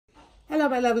Hello,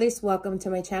 my lovelies. Welcome to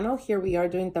my channel. Here we are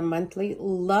doing the monthly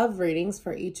love readings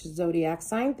for each zodiac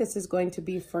sign. This is going to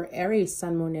be for Aries,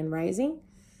 Sun, Moon, and Rising.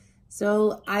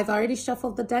 So I've already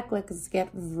shuffled the deck. Let's get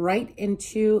right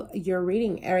into your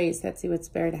reading, Aries. Let's see what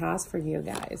Spirit has for you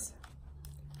guys.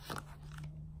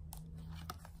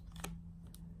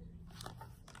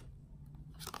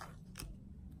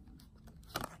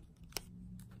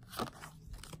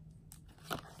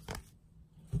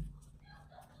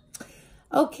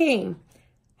 Okay,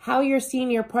 how you're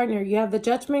seeing your partner. You have the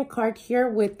Judgment card here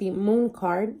with the Moon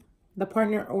card, the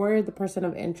partner or the person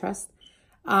of interest.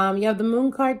 You have the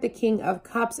Moon card, the King of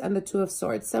Cups, and the Two of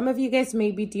Swords. Some of you guys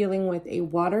may be dealing with a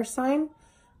water sign.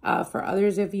 For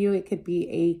others of you, it could be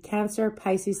a Cancer,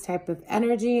 Pisces type of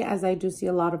energy, as I do see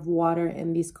a lot of water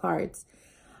in these cards.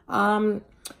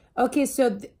 Okay,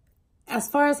 so as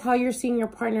far as how you're seeing your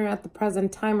partner at the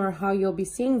present time or how you'll be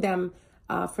seeing them,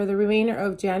 for the remainder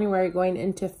of January going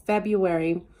into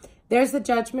February, there's the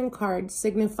Judgment card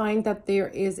signifying that there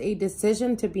is a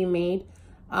decision to be made.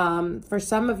 For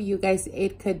some of you guys,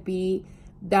 it could be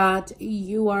that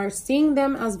you are seeing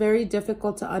them as very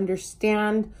difficult to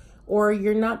understand, or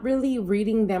you're not really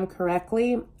reading them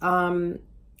correctly.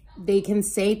 They can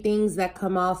say things that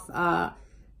come off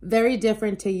very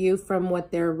different to you from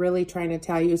what they're really trying to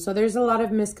tell you. So there's a lot of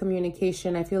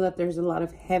miscommunication. I feel that there's a lot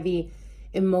of heavy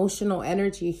emotional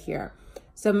energy here.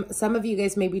 Some of you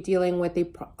guys may be dealing with a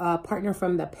partner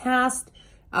from the past,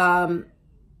 again,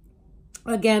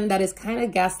 that is kind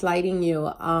of gaslighting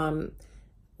you,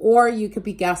 or you could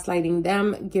be gaslighting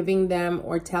them, giving them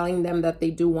or telling them that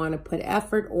they do want to put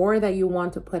effort, or that you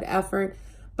want to put effort,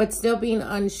 but still being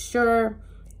unsure.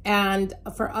 And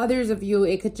for others of you,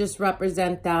 it could just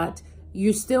represent that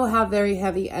you still have very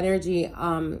heavy energy,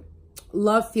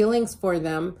 love feelings for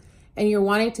them, and you're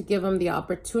wanting to give them the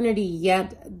opportunity,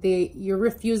 yet you're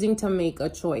refusing to make a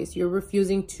choice. You're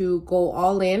refusing to go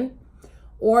all in,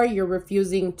 or you're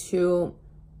refusing to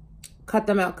cut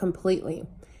them out completely.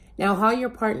 Now, how your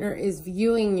partner is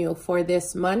viewing you for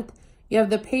this month, you have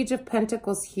the Page of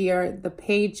Pentacles here, the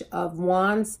Page of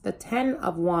Wands, the Ten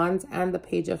of Wands, and the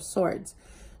Page of Swords.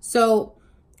 So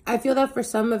I feel that for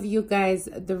some of you guys,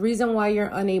 the reason why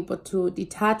you're unable to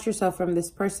detach yourself from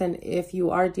this person, if you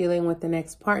are dealing with the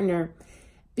next partner,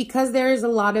 because there is a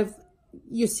lot of,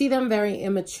 you see them very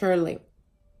immaturely.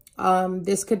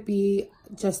 This could be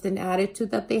just an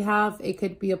attitude that they have. It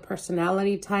could be a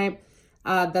personality type,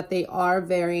 that they are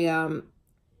very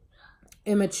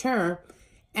immature.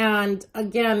 And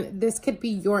again, this could be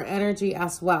your energy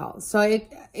as well. So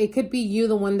it could be you,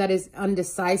 the one that is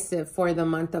undecisive for the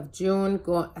month of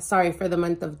for the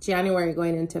month of January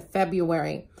going into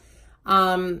February.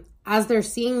 As they're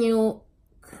seeing you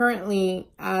currently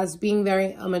as being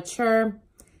very immature,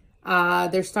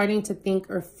 they're starting to think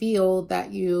or feel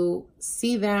that you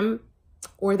see them,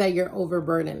 or that you're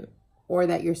overburdened, or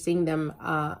that you're seeing them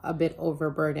a bit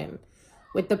overburdened.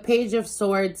 With the Page of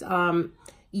Swords,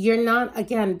 you're not,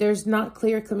 again, there's not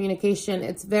clear communication.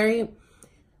 It's very,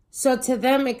 so to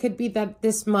them, it could be that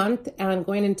this month and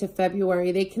going into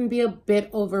February, they can be a bit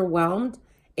overwhelmed.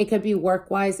 It could be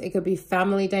work-wise, it could be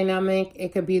family dynamic,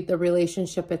 it could be the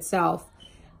relationship itself.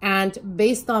 And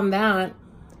based on that,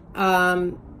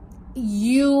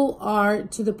 you are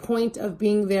to the point of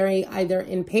being very either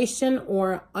impatient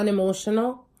or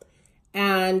unemotional,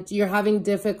 and you're having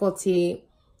difficulty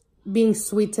being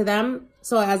sweet to them.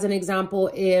 So as an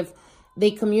example, if they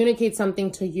communicate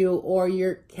something to you, or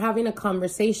you're having a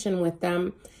conversation with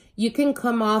them, you can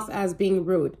come off as being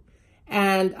rude.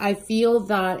 And I feel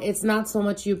that it's not so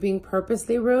much you being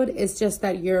purposely rude. It's just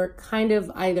that you're kind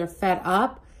of either fed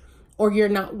up, or you're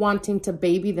not wanting to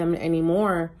baby them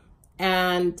anymore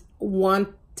and want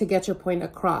to get your point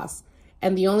across.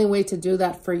 And the only way to do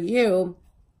that for you,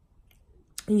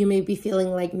 you may be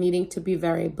feeling like needing to be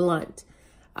very blunt.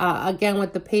 Again,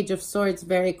 with the Page of Swords,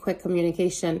 very quick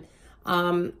communication.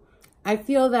 I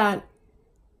feel that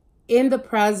in the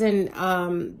present,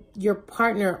 your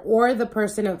partner or the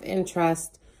person of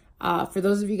interest, for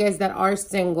those of you guys that are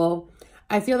single,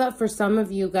 I feel that for some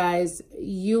of you guys,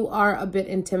 you are a bit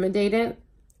intimidated,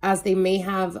 as they may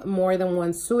have more than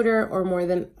one suitor or more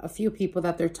than a few people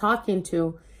that they're talking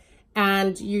to.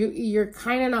 And you're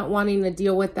kind of not wanting to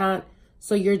deal with that.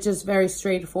 So you're just very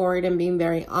straightforward and being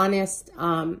very honest,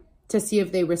 to see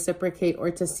if they reciprocate,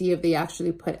 or to see if they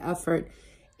actually put effort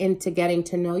into getting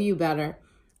to know you better.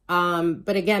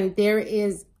 But again, there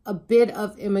is a bit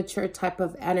of immature type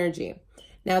of energy.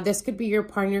 Now, this could be your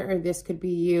partner, or this could be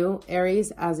you,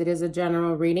 Aries, as it is a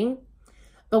general reading.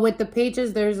 But with the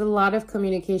pages, there's a lot of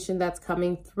communication that's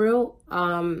coming through.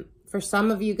 For some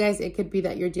of you guys, it could be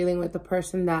that you're dealing with a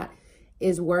person that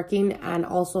is working and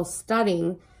also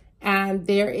studying. And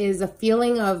there is a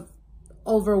feeling of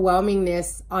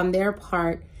overwhelmingness on their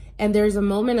part. And there's a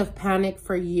moment of panic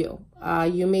for you.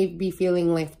 You may be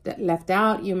feeling left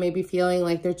out. You may be feeling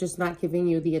like they're just not giving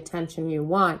you the attention you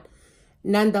want.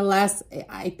 Nonetheless,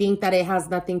 I think that it has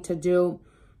nothing to do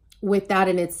with that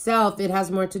in itself. It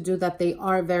has more to do that they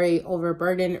are very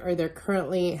overburdened, or they're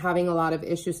currently having a lot of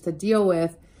issues to deal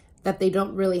with, that they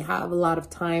don't really have a lot of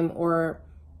time or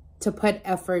to put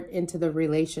effort into the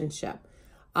relationship.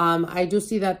 I do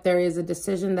see that there is a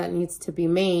decision that needs to be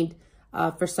made.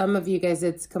 For some of you guys,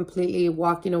 it's completely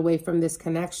walking away from this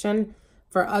connection.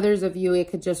 For others of you,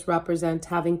 it could just represent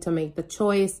having to make the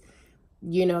choice.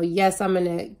 You know, yes, I'm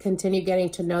going to continue getting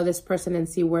to know this person and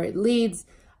see where it leads.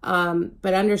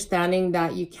 But understanding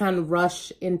that you can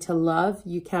rush into love,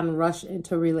 you can rush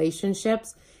into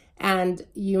relationships, and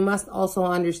you must also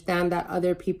understand that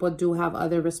other people do have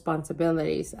other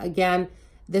responsibilities. Again,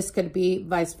 this could be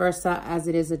vice versa, as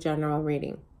it is a general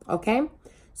reading. Okay?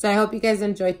 So I hope you guys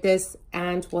enjoyed this,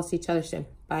 and we'll see each other soon.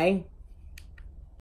 Bye.